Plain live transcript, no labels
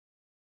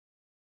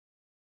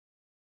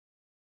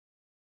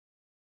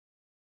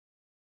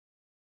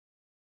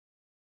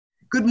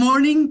Good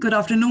morning, good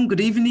afternoon, good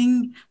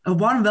evening. A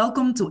warm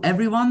welcome to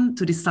everyone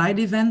to this side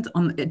event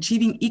on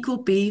achieving equal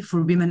pay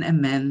for women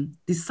and men.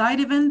 This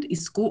side event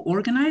is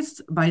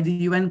co-organized by the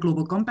UN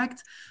Global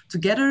Compact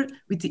together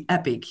with the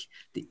EPIC,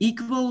 the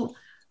Equal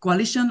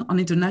Coalition on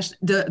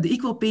the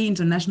Equal Pay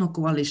International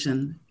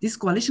Coalition. This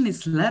coalition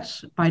is led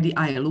by the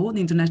ILO,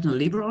 the International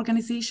Labour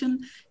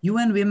Organization,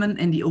 UN Women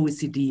and the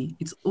OECD.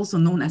 It's also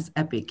known as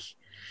EPIC.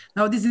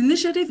 Now, this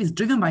initiative is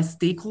driven by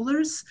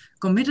stakeholders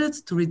committed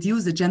to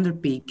reduce the gender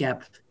pay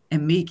gap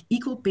and make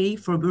equal pay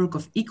for work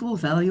of equal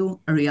value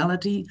a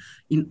reality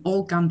in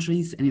all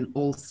countries and in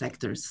all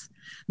sectors.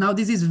 Now,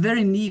 this is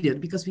very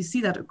needed because we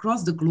see that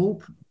across the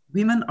globe,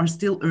 women are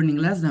still earning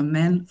less than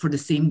men for the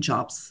same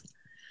jobs.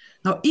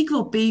 Now,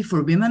 equal pay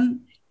for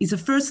women is a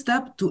first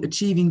step to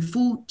achieving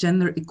full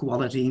gender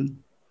equality.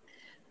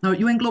 Now,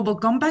 UN Global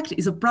Compact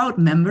is a proud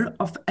member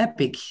of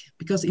EPIC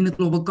because in the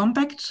Global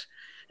Compact,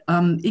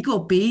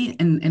 equal pay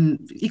and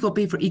equal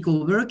pay for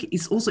equal work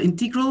is also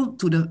integral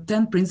to the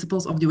 10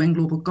 principles of the UN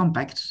Global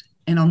Compact.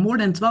 And our more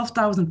than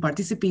 12,000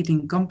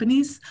 participating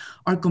companies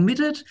are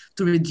committed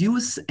to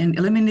reduce and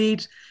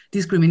eliminate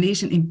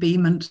discrimination in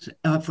payment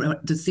for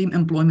the same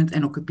employment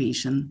and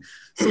occupation.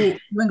 So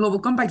UN Global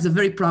Compact is a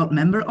very proud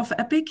member of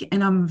EPIC,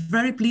 and I'm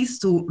very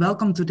pleased to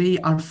welcome today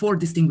our 4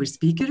 distinguished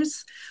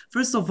speakers.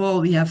 First of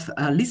all, we have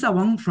Lisa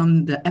Wong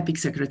from the EPIC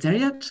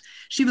Secretariat.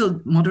 She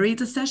will moderate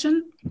the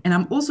session. And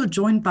I'm also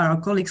joined by our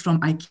colleagues from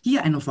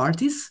IKEA and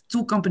Novartis,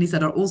 2 companies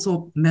that are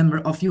also member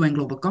of UN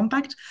Global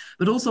Compact,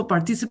 but also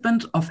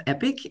participant of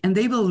EPIC. And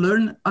they will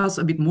learn us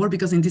a bit more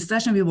because in this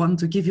session, we want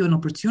to give you an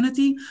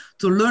opportunity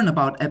to learn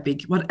about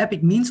EPIC, what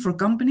EPIC means for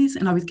companies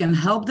and how it can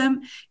help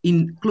them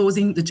in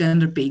closing the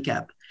gender pay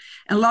gap.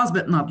 And last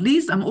but not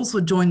least, I'm also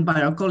joined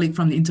by our colleague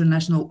from the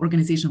International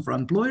Organization for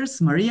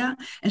Employers, Maria,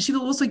 and she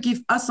will also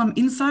give us some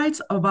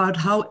insights about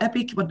how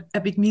EPIC, what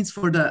EPIC means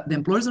for the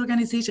employers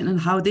organization and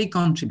how they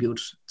contribute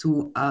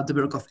to the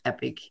work of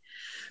EPIC.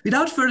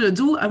 Without further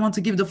ado, I want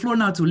to give the floor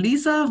now to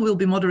Lisa, who will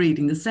be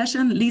moderating the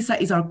session.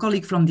 Lisa is our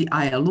colleague from the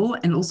ILO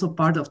and also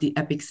part of the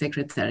EPIC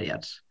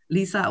Secretariat.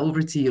 Lisa,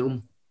 over to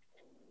you.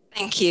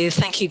 Thank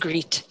you,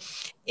 Greet.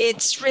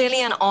 It's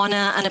really an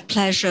honor and a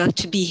pleasure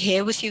to be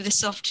here with you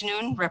this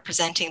afternoon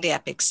representing the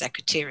EPIC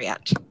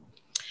Secretariat.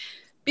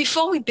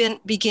 Before we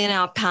begin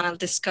our panel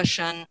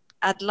discussion,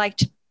 I'd like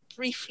to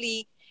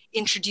briefly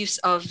introduce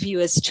our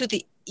viewers to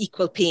the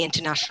Equal Pay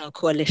International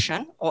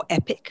Coalition, or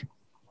EPIC.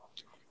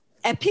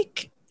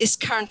 EPIC is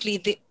currently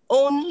the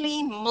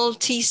only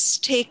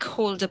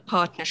multi-stakeholder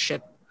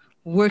partnership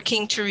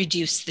working to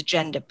reduce the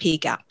gender pay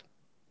gap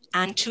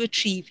and to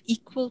achieve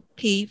equal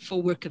pay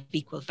for work of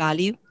equal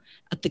value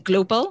at the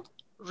global,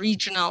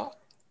 regional,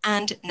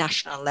 and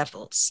national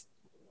levels.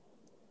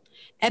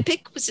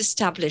 EPIC was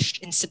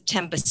established in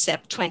September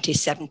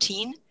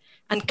 2017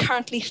 and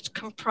currently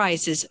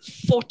comprises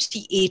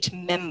 48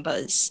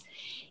 members,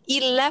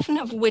 11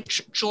 of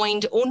which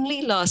joined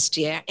only last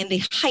year in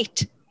the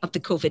height of the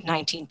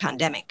COVID-19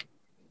 pandemic.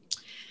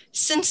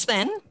 Since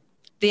then,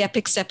 the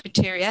EPIC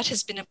Secretariat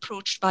has been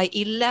approached by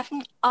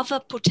 11 other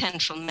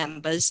potential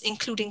members,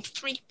 including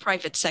 3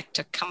 private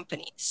sector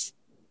companies.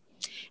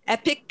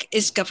 EPIC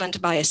is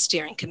governed by a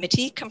steering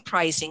committee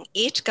comprising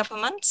 8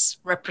 governments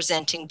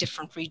representing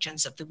different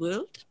regions of the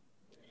world,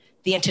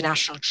 the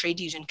International Trade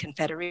Union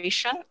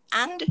Confederation,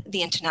 and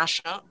the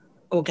International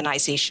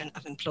Organization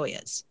of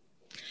Employers.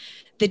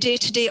 The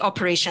day-to-day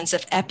operations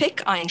of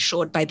EPIC are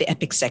ensured by the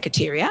EPIC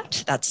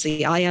Secretariat, that's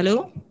the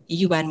ILO,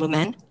 UN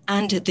Women,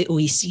 and the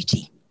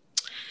OECD.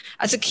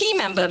 As a key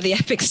member of the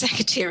EPIC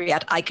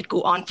Secretariat, I could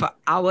go on for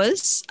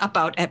hours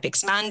about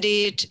EPIC's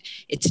mandate,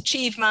 its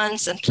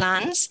achievements and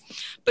plans,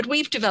 but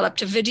we've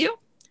developed a video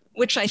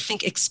which I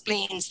think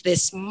explains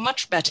this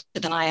much better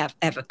than I have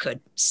ever could.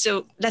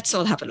 So let's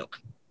all have a look.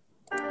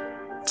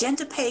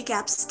 Gender pay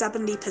gaps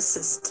stubbornly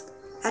persist.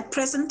 At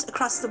present,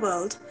 across the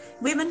world,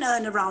 women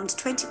earn around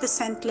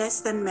 20%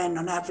 less than men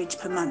on average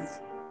per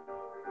month.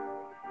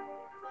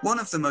 One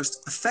of the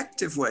most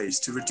effective ways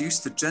to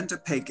reduce the gender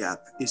pay gap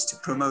is to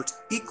promote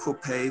equal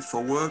pay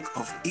for work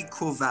of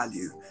equal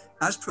value,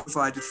 as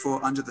provided for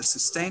under the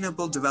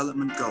Sustainable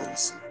Development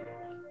Goals,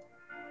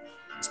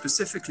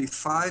 specifically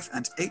 5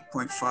 and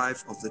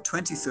 8.5 of the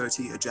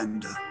 2030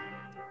 Agenda.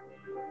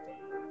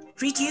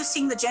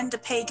 Reducing the gender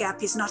pay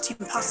gap is not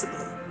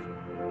impossible.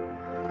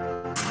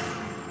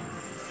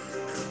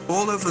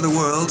 All over the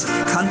world,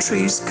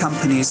 countries,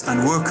 companies,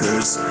 and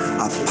workers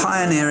are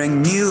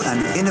pioneering new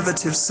and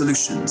innovative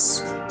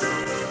solutions.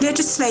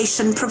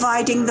 Legislation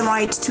providing the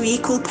right to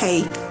equal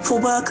pay for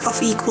work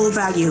of equal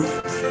value.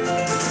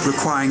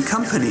 Requiring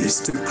companies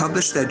to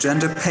publish their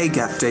gender pay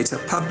gap data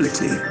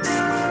publicly.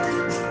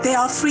 There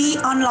are free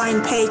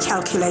online pay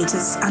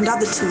calculators and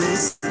other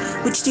tools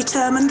which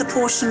determine the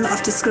portion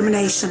of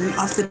discrimination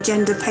of the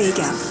gender pay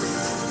gap.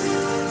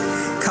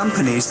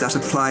 Companies that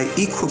apply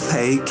equal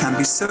pay can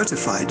be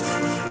certified.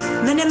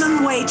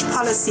 Minimum wage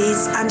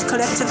policies and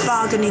collective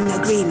bargaining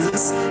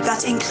agreements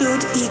that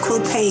include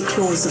equal pay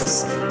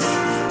clauses.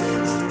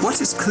 What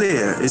is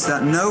clear is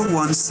that no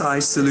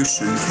one-size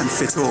solution can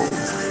fit all,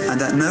 and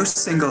that no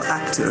single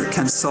actor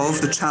can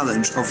solve the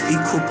challenge of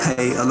equal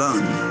pay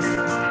alone.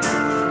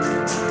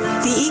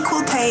 The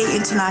Equal Pay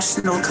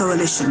International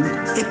Coalition,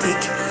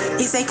 EPIC,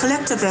 is a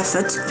collective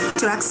effort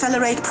to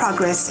accelerate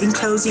progress in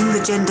closing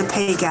the gender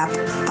pay gap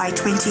by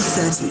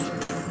 2030.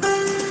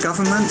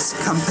 Governments,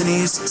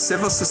 companies,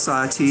 civil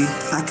society,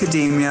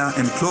 academia,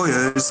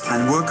 employers,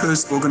 and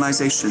workers'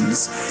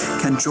 organizations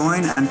can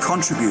join and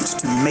contribute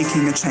to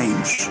making a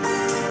change.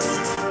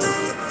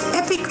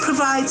 EPIC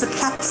provides a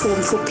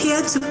platform for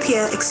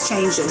peer-to-peer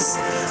exchanges,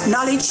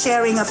 knowledge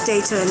sharing of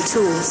data and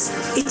tools.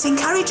 It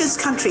encourages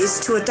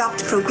countries to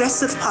adopt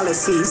progressive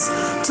policies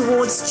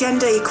towards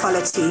gender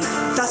equality,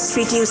 thus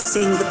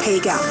reducing the pay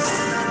gap.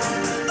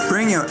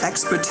 Bring your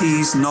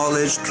expertise,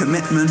 knowledge,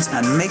 commitment,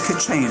 and make a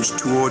change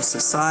towards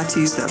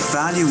societies that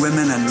value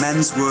women and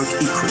men's work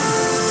equally.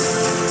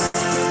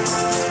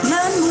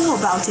 Learn more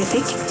about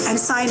EPIC and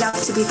sign up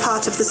to be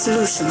part of the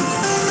solution.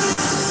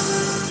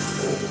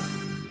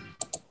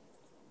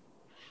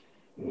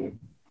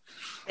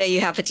 There you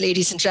have it,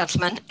 ladies and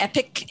gentlemen,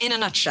 EPIC in a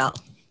nutshell.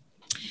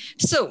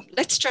 So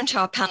let's turn to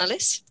our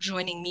panelists.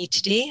 Joining me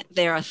today,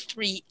 there are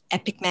 3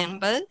 EPIC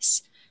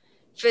members.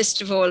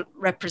 First of all,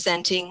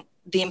 representing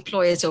the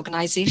employers'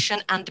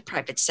 organization and the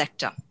private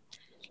sector.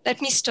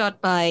 Let me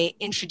start by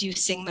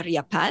introducing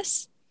Maria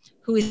Paz,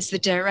 who is the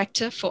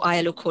Director for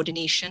ILO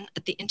Coordination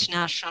at the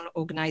International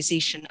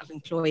Organization of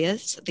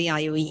Employers, the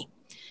IOE.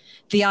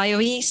 The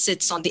IOE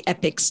sits on the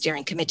EPIC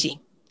Steering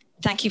Committee.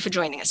 Thank you for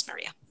joining us,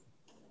 Maria.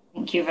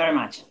 Thank you very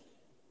much.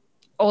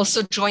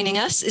 Also joining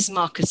us is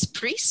Marcus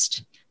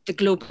Priest, the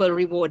Global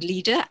Reward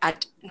Leader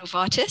at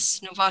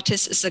Novartis.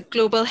 Novartis is a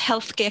global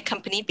healthcare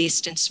company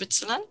based in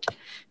Switzerland.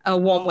 A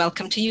warm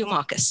welcome to you,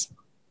 Marcus.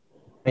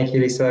 Thank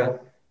you, Lisa.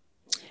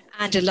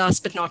 And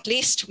last but not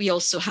least, we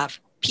also have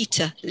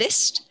Peter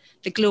List,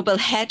 the Global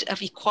Head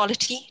of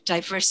Equality,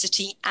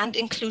 Diversity and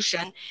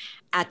Inclusion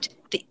at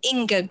the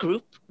Inga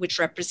Group, which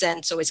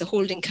represents or is a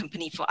holding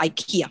company for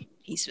IKEA.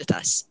 He's with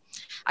us.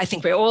 I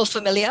think we're all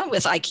familiar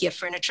with IKEA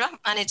furniture,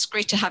 and it's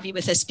great to have you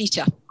with us,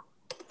 Peter.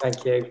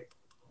 Thank you.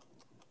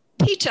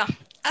 Peter,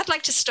 I'd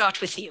like to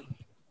start with you.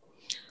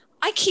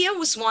 IKEA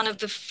was one of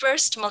the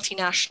first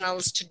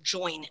multinationals to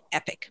join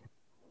EPIC.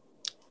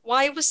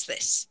 Why was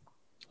this?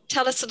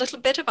 Tell us a little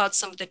bit about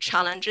some of the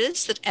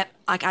challenges that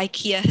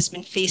IKEA has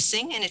been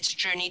facing in its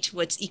journey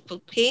towards equal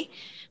pay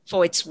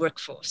for its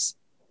workforce.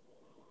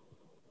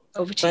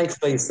 Over to you.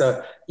 Thanks,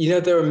 Lisa. You know,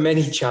 there are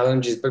many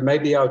challenges, but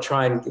maybe I'll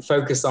try and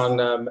focus on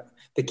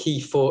the key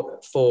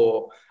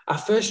four. Our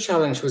first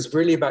challenge was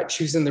really about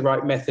choosing the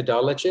right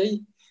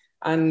methodology.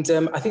 And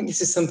I think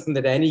this is something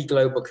that any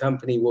global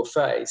company will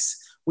face.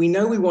 We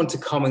know we want a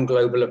common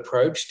global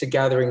approach to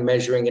gathering,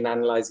 measuring, and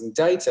analyzing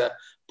data,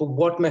 but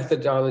what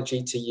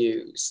methodology to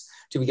use?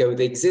 Do we go with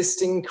the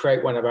existing,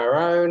 create one of our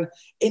own?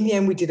 In the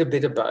end, we did a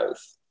bit of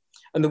both.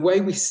 And the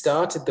way we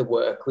started the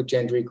work with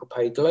Gender Equal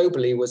Pay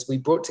globally was we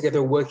brought together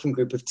a working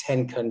group of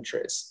 10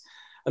 countries.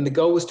 And the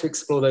goal was to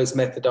explore those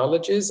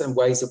methodologies and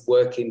ways of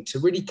working to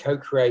really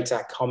co-create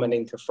our common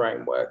INCA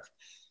framework.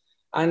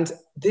 And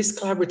this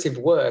collaborative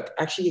work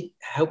actually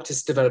helped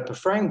us develop a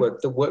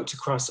framework that worked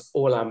across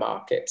all our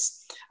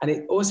markets. And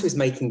it also is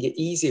making it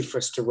easier for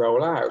us to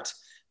roll out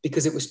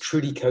because it was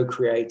truly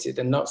co-created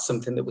and not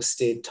something that was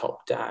steered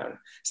top down.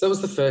 So that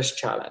was the first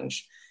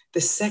challenge. The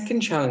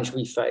second challenge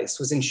we faced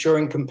was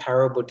ensuring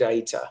comparable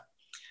data.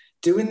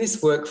 Doing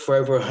this work for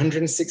over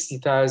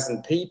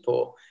 160,000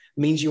 people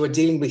means you are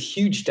dealing with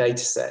huge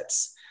data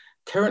sets.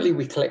 Currently,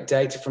 we collect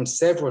data from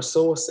several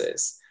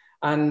sources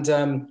and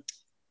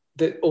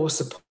that all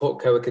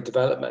support co-worker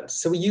development.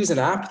 So we use an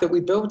app that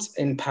we built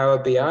in Power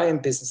BI and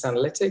Business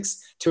Analytics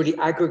to really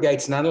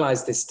aggregate and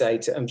analyze this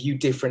data and view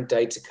different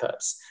data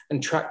cuts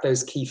and track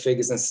those key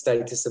figures and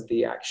status of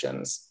the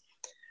actions.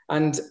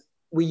 And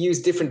we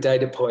use different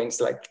data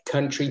points like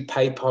country,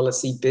 pay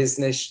policy,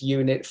 business,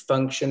 unit,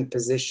 function,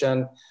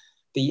 position,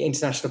 the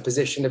International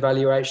Position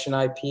Evaluation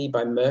IPE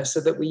by Mercer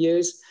that we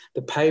use,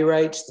 the pay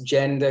rates, the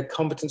gender,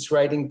 competence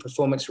rating,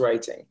 performance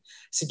rating.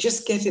 So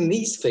just getting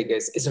these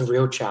figures is a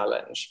real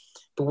challenge.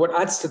 But what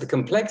adds to the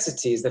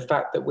complexity is the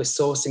fact that we're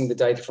sourcing the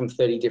data from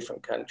 30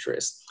 different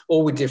countries,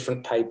 all with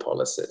different pay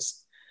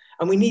policies.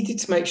 And we needed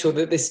to make sure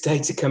that this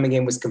data coming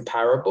in was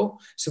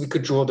comparable so we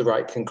could draw the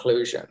right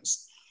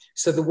conclusions.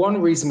 So the one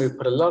reason we've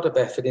put a lot of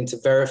effort into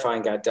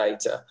verifying our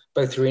data,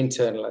 both through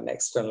internal and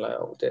external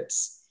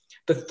audits.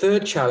 The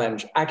third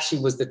challenge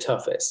actually was the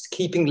toughest,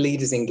 keeping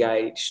leaders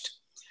engaged.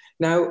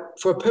 Now,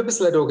 for a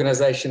purpose-led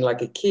organization like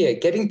IKEA,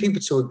 getting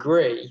people to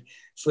agree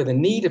for the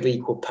need of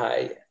equal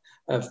pay,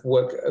 of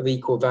work of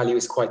equal value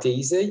is quite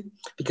easy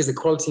because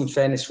equality and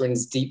fairness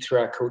runs deep through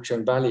our culture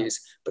and values,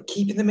 but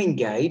keeping them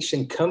engaged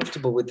and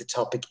comfortable with the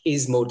topic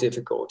is more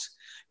difficult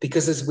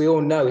because as we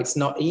all know, it's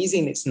not easy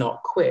and it's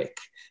not quick.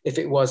 If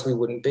it was, we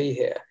wouldn't be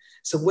here.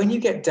 So when you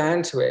get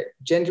down to it,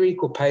 gender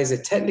equal pay is a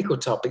technical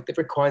topic that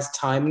requires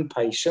time and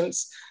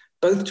patience,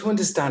 both to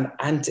understand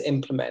and to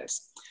implement.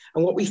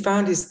 And what we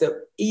found is that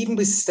even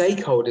with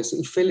stakeholders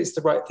who feel it's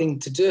the right thing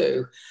to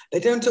do, they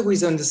don't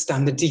always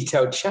understand the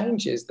detailed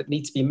changes that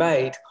need to be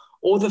made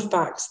or the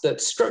facts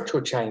that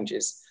structural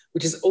changes,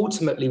 which is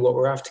ultimately what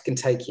we're after, can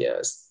take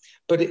years.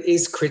 But it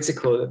is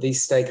critical that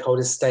these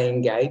stakeholders stay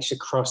engaged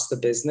across the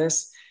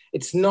business.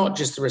 It's not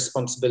just the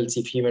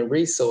responsibility of human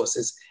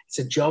resources, it's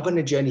a job and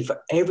a journey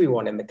for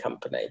everyone in the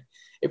company.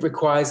 It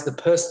requires the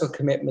personal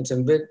commitment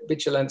and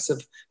vigilance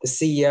of the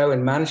CEO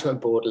and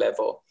management board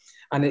level.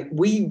 And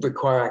we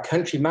require our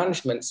country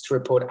managements to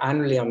report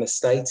annually on the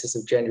status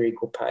of gender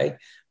equal pay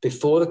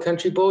before the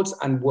country boards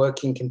and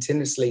working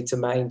continuously to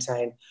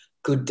maintain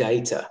good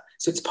data.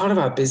 So it's part of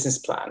our business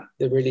plan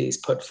that really is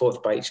put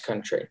forth by each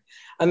country.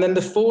 And then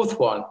the fourth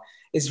one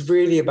is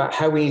really about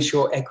how we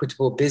ensure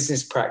equitable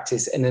business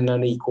practice in an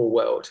unequal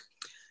world.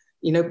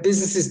 You know,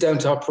 businesses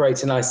don't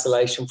operate in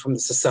isolation from the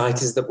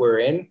societies that we're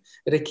in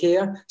at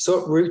IKEA. So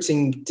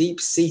uprooting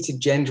deep-seated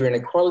gender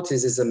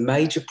inequalities is a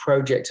major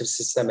project of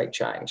systemic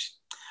change.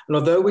 And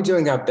although we're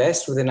doing our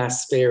best within our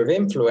sphere of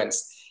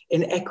influence,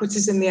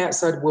 inequities in the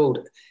outside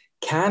world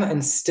can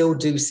and still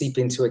do seep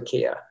into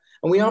IKEA.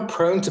 And we are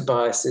prone to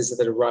biases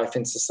that are rife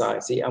in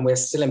society, and we're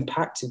still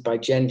impacted by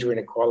gender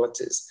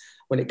inequalities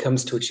when it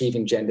comes to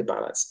achieving gender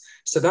balance.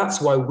 So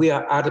that's why we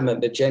are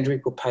adamant that gender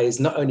equal pay is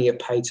not only a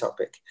pay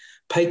topic.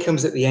 Pay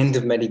comes at the end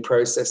of many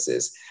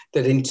processes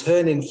that in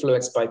turn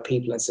influenced by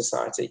people and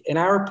society. In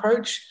our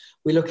approach,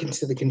 we look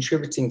into the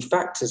contributing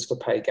factors for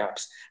pay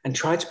gaps and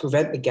try to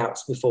prevent the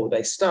gaps before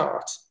they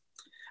start.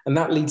 And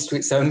that leads to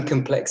its own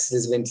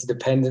complexities of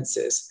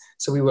interdependencies.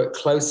 So we work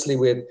closely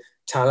with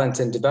talent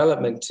and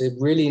development to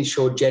really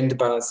ensure gender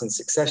balance in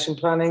succession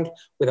planning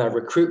with our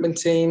recruitment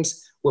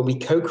teams, where we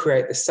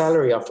co-create the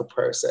salary offer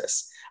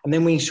process. And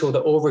then we ensure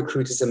that all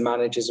recruiters and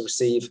managers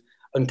receive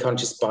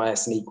unconscious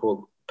bias and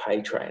equal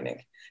pay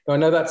training. Now, I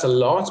know that's a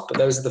lot, but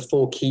those are the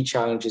 4 key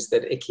challenges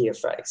that IKEA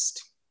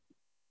faced.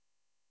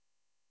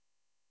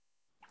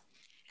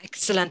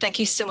 Excellent. Thank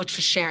you so much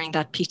for sharing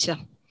that, Peter.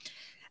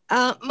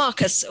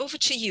 Marcus, over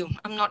to you.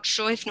 I'm not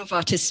sure if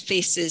Novartis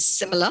faces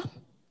similar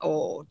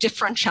or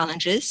different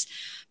challenges,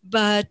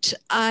 but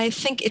I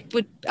think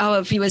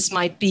our viewers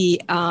might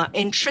be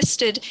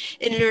interested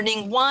in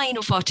learning why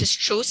Novartis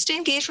chose to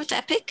engage with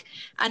EPIC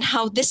and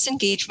how this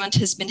engagement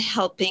has been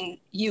helping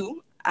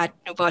you at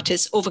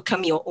Novartis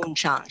overcome your own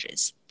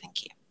challenges.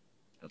 Thank you.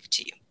 Over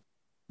to you.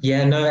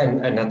 Yeah, no,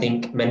 and I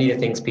think many of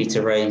the things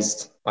Peter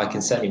raised, I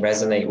can certainly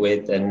resonate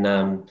with. And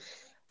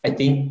I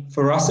think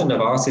for us at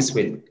Novartis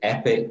with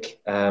EPIC,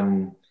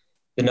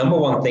 the number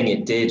one thing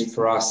it did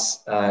for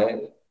us,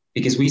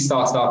 because we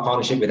started our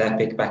partnership with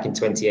EPIC back in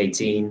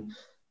 2018.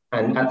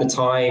 And at the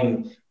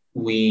time,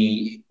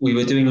 we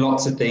were doing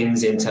lots of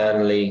things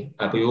internally,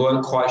 but we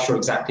weren't quite sure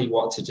exactly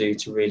what to do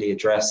to really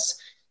address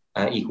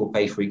equal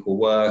pay for equal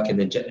work and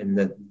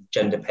the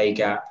gender pay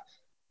gap.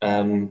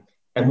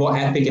 And what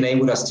EPIC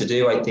enabled us to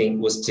do, I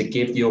think, was to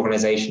give the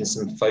organization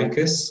some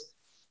focus.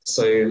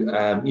 So,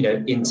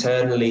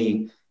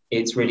 internally,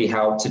 it's really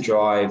helped to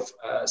drive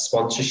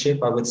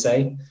sponsorship, I would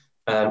say.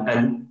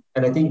 And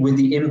I think with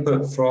the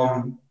input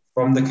from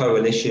the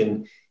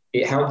coalition,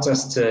 it helped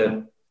us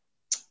to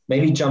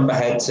maybe jump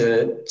ahead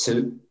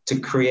to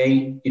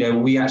create,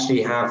 we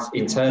actually have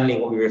internally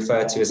what we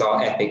refer to as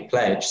our EPIC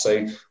pledge.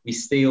 So we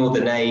steal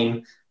the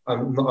name,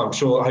 I'm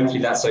sure hopefully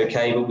that's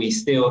okay, but we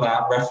steal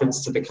that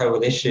reference to the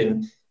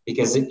coalition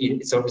because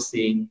it's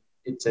obviously,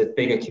 it's a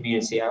bigger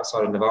community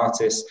outside of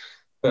Novartis.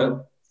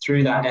 But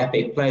through that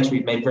EPIC pledge,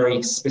 we've made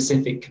very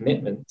specific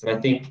commitments. And I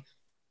think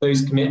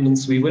those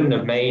commitments we wouldn't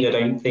have made, I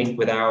don't think,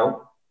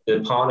 without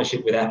the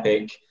partnership with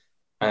EPIC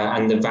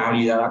and the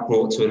value that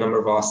brought to a number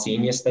of our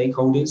senior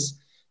stakeholders.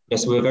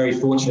 So we're very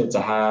fortunate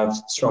to have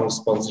strong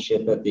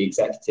sponsorship at the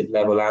executive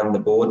level and the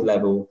board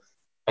level.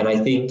 And I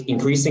think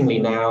increasingly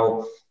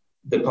now,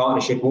 the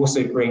partnership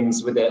also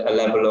brings with it a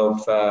level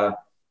of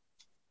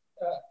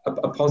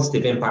a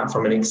positive impact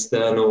from an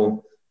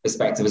external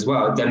perspective as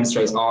well. It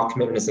demonstrates our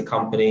commitment as a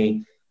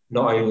company,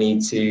 not only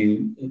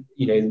to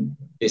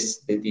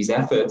these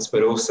efforts,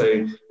 but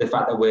also the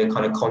fact that we're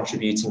kind of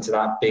contributing to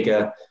that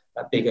bigger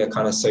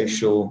kind of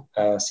social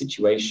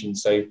situation.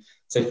 So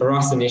for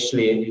us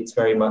initially, it's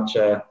very much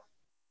a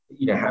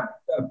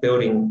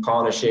building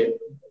partnership,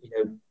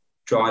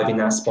 driving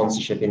that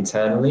sponsorship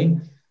internally,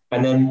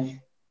 and then,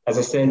 as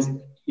I said,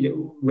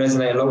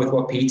 resonate a lot with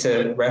what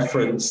Peter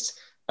referenced.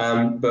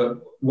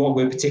 But what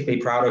we're particularly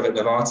proud of at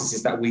Novartis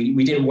is that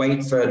we didn't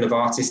wait for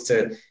Novartis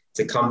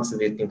to come to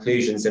the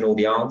conclusions and all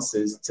the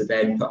answers to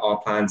then put our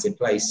plans in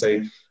place.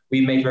 So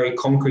we made very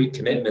concrete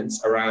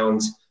commitments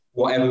around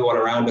what everyone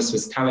around us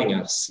was telling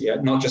us,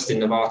 not just in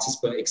Novartis,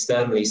 but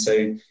externally.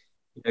 So,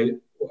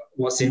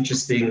 what's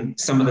interesting,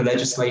 some of the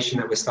legislation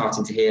that we're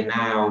starting to hear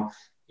now,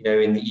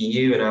 in the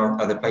EU and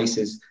other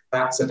places,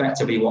 that's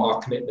effectively what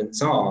our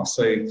commitments are.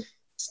 So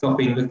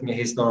stopping looking at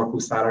historical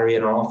salary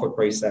in our offer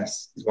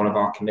process is one of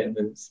our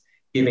commitments.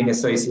 Giving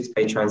associates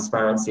pay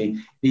transparency.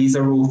 These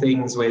are all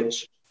things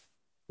which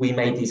we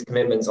made these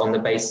commitments on the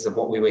basis of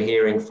what we were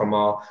hearing from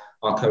our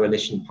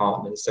coalition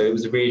partners. So it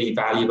was a really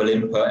valuable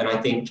input. And I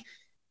think,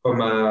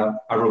 from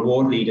a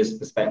reward leader's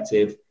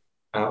perspective,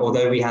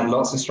 although we had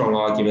lots of strong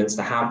arguments,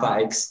 to have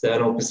that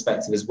external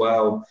perspective as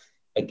well,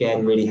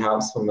 again, really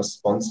helps from a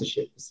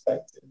sponsorship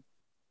perspective.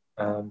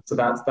 So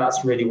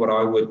that's really what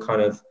I would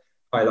kind of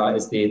highlight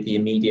as the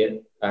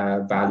immediate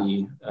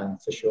value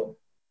for sure.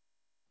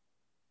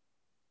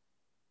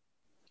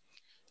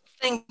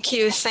 Thank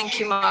you,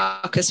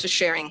 Marcus, for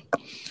sharing.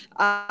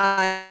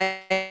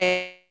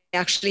 I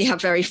actually have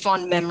very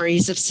fond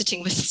memories of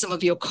sitting with some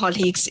of your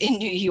colleagues in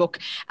New York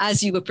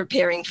as you were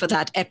preparing for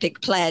that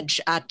EPIC pledge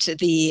at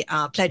the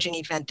pledging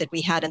event that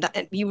we had. And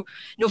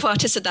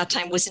Novartis at that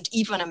time wasn't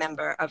even a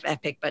member of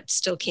EPIC, but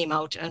still came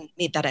out and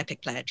made that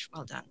EPIC pledge.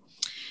 Well done.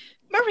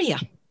 Maria,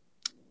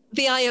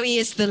 the IOE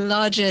is the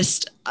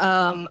largest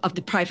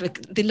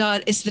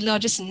is the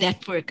largest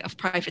network of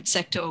private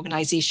sector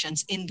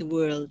organizations in the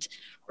world,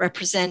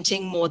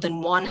 representing more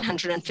than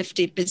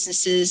 150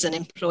 businesses and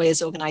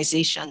employers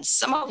organizations,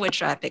 some of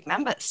which are EPIC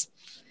members.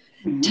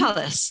 Mm-hmm. Tell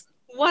us,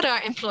 what are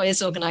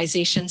employers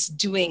organizations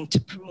doing to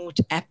promote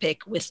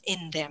EPIC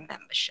within their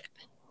membership?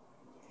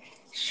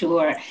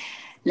 Sure.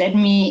 Let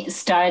me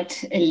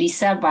start,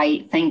 Lisa,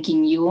 by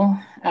thanking you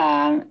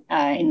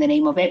in the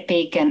name of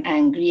EPIC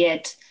and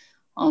Griet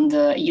on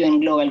the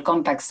UN Global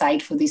Compact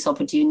side for this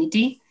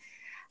opportunity.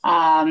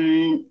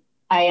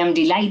 I am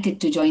delighted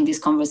to join this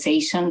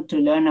conversation to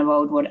learn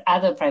about what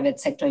other private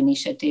sector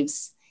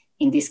initiatives,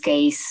 in this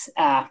case,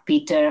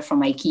 Peter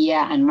from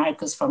IKEA and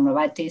Marcus from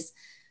Novartis,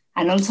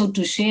 and also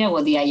to share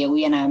what the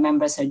IOE and our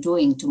members are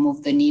doing to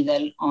move the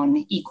needle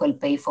on equal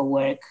pay for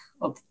work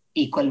of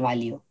equal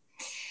value.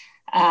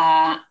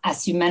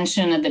 As you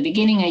mentioned at the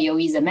beginning,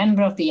 IOE is a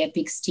member of the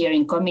EPIC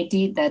steering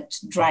committee that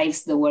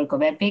drives the work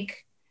of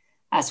EPIC,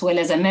 as well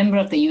as a member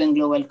of the UN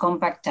Global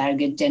Compact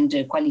Target Gender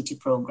Equality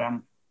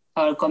Program.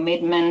 Our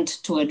commitment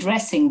to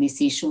addressing these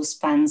issues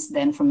spans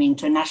then from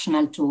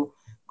international to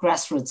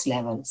grassroots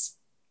levels.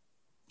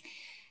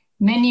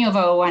 Many of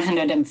our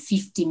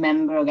 150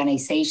 member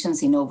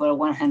organizations in over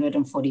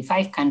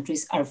 145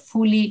 countries are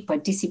fully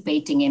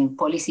participating in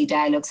policy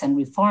dialogues and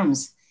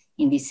reforms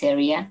in this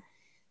area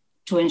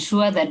to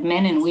ensure that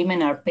men and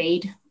women are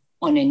paid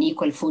on an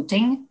equal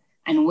footing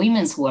and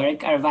women's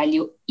work are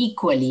valued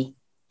equally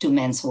to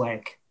men's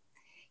work.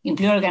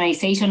 Employer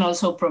organizations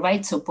also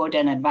provide support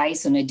and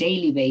advice on a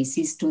daily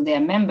basis to their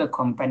member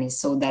companies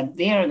so that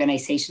their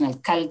organizational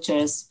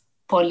cultures,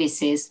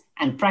 policies,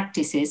 and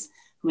practices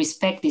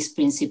respect this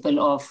principle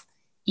of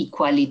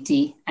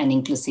equality and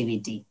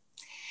inclusivity.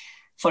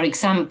 For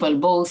example,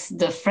 both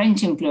the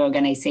French employer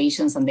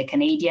organizations and the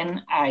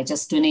Canadian,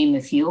 just to name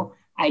a few,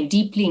 are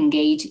deeply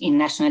engaged in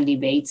national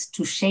debates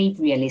to shape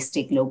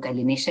realistic local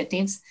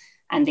initiatives,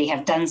 and they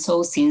have done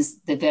so since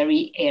the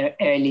very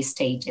early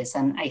stages.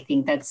 And I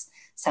think that's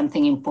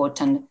something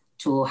important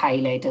to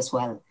highlight as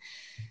well.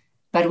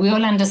 But we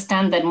all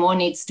understand that more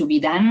needs to be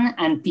done.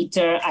 And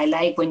Peter, I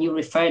like when you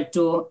referred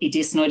to it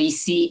is not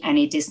easy and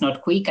it is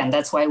not quick. And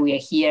that's why we are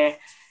here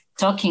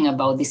talking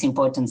about this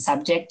important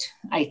subject.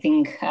 I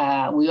think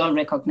we all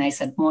recognize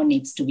that more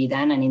needs to be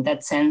done. And in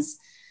that sense,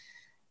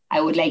 I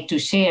would like to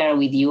share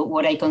with you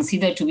what I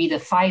consider to be the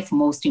 5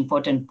 most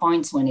important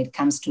points when it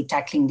comes to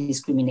tackling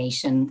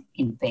discrimination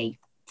in pay.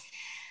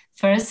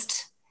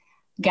 First,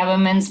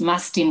 governments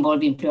must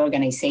involve employer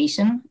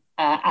organizations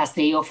as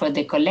they offer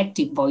the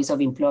collective voice of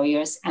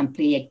employers and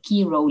play a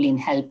key role in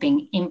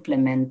helping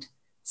implement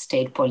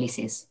state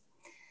policies.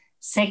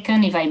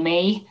 Second, if I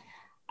may,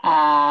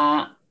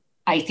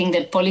 I think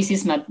that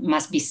policies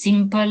must be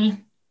simple,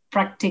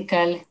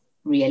 practical,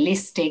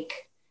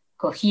 realistic,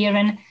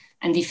 coherent,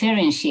 and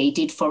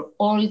differentiated for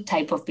all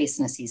types of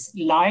businesses,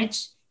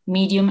 large,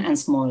 medium, and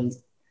small.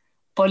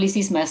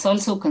 Policies must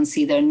also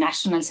consider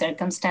national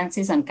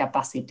circumstances and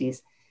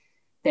capacities.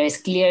 There is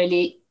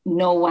clearly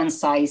no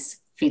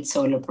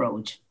one-size-fits-all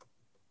approach.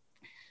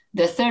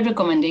 The third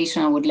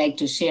recommendation I would like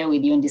to share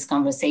with you in this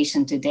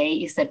conversation today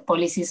is that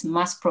policies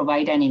must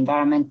provide an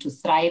environment to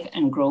thrive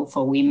and grow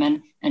for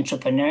women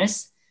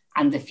entrepreneurs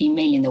and the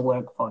female in the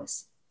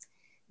workforce.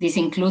 This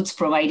includes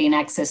providing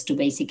access to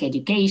basic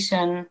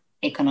education,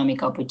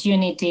 economic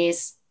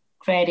opportunities,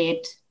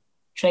 credit,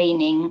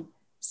 training,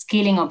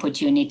 skilling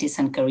opportunities,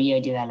 and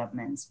career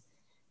developments.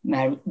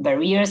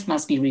 Barriers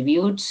must be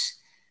reviewed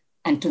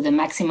and to the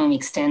maximum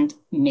extent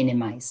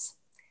minimized.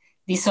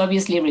 This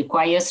obviously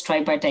requires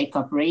tripartite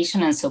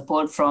cooperation and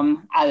support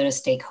from other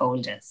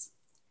stakeholders.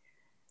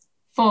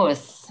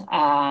 Fourth,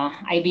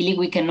 I believe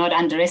we cannot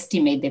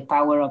underestimate the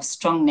power of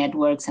strong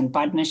networks and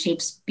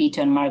partnerships.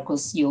 Peter and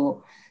Marcus,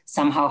 you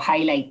somehow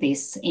highlight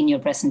this in your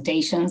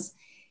presentations.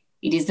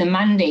 It is the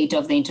mandate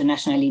of the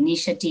international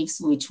initiatives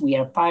which we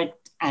are part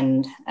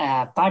and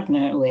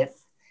partner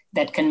with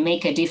that can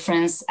make a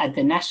difference at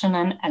the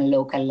national and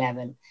local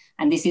level.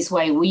 And this is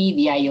why we,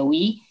 the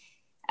IOE,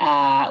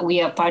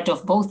 we are part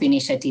of both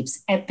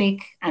initiatives,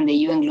 EPIC and the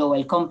UN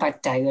Global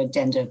Compact Target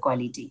Gender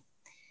Equality.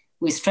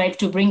 We strive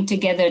to bring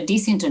together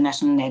these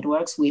international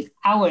networks with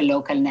our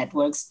local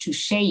networks to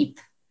shape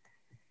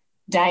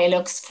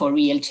dialogues for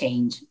real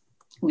change.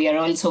 We are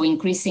also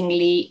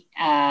increasingly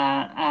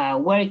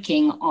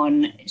working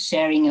on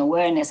sharing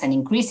awareness and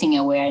increasing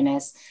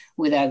awareness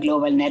with our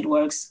global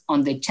networks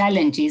on the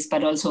challenges,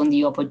 but also on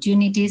the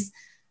opportunities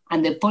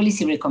and the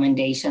policy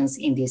recommendations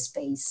in this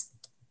space.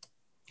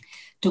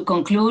 To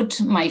conclude,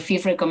 my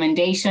fifth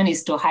recommendation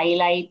is to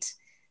highlight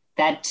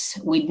that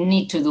we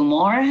need to do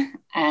more,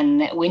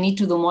 and we need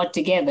to do more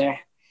together,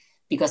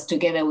 because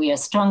together we are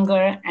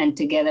stronger and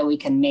together we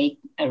can make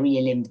a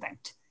real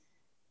impact.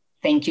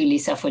 Thank you,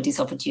 Lisa, for this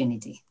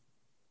opportunity.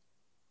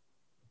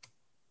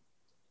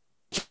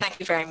 Thank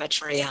you very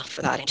much, Maria,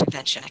 for that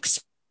intervention.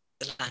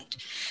 Excellent.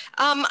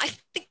 I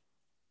think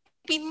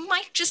we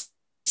might just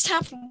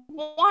have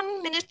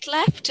 1 minute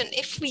left, and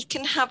if we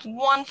can have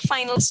one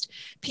finalist,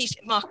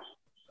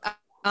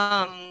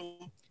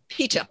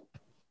 Peter,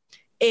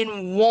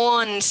 in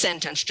one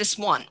sentence, just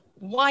one.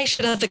 Why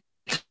should other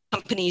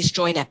companies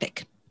join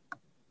EPIC?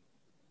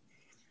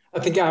 I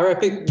think our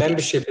EPIC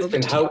membership has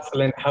been helpful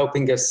in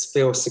helping us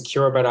feel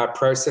secure about our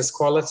process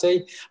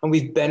quality, and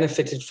we've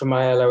benefited from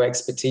ILO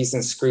expertise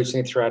and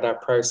scrutiny throughout our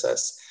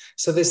process.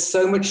 So there's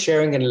so much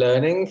sharing and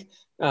learning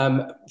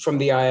from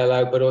the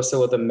ILO, but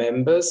also other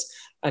members,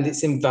 and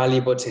it's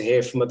invaluable to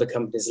hear from other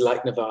companies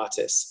like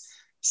Novartis.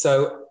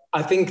 So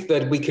I think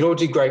that we can all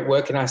do great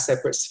work in our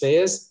separate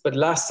spheres, but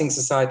lasting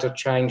societal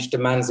change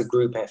demands a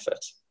group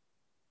effort.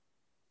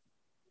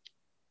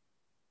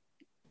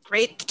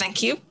 Great,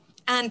 thank you.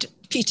 And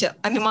Peter,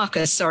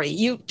 Marcus, sorry,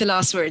 you, the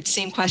last word,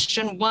 same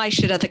question. Why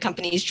should other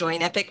companies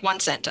join EPIC? One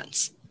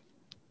sentence.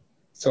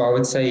 So I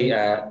would say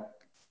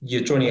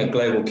you're joining a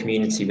global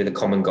community with a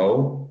common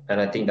goal. And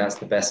I think that's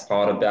the best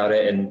part about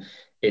it. And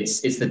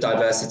it's the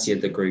diversity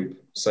of the group.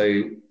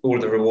 So all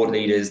of the reward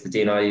leaders, the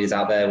D&I leaders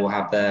out there will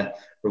have their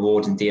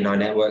reward and D&I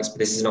networks, but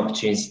this is an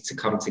opportunity to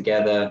come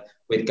together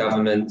with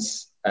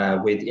governments,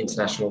 with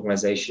international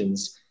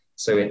organizations.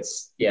 So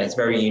it's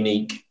very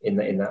unique in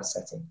that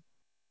setting.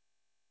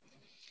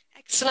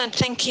 Excellent,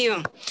 thank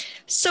you.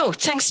 So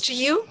thanks to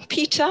you,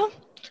 Peter.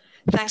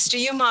 Thanks to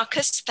you,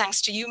 Marcus.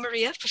 Thanks to you,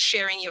 Maria, for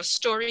sharing your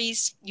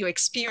stories, your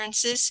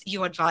experiences,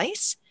 your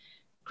advice.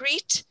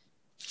 Great.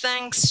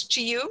 Thanks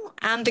to you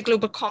and the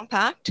Global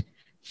Compact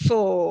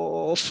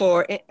for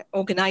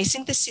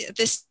organizing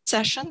this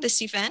session,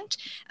 this event,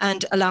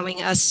 and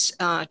allowing us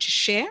to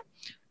share.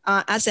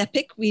 As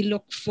EPIC, we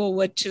look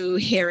forward to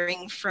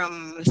hearing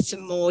from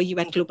some more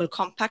UN Global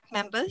Compact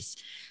members.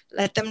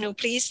 Let them know,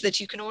 please,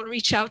 that you can all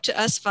reach out to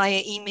us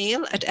via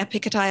email at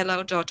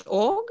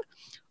epic@ilo.org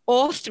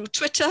or through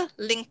Twitter,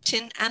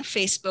 LinkedIn, and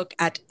Facebook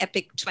at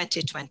EPIC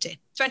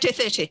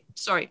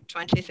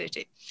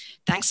 2030.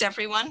 Thanks,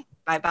 everyone.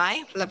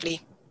 Bye-bye. Lovely.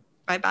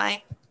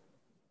 Bye-bye.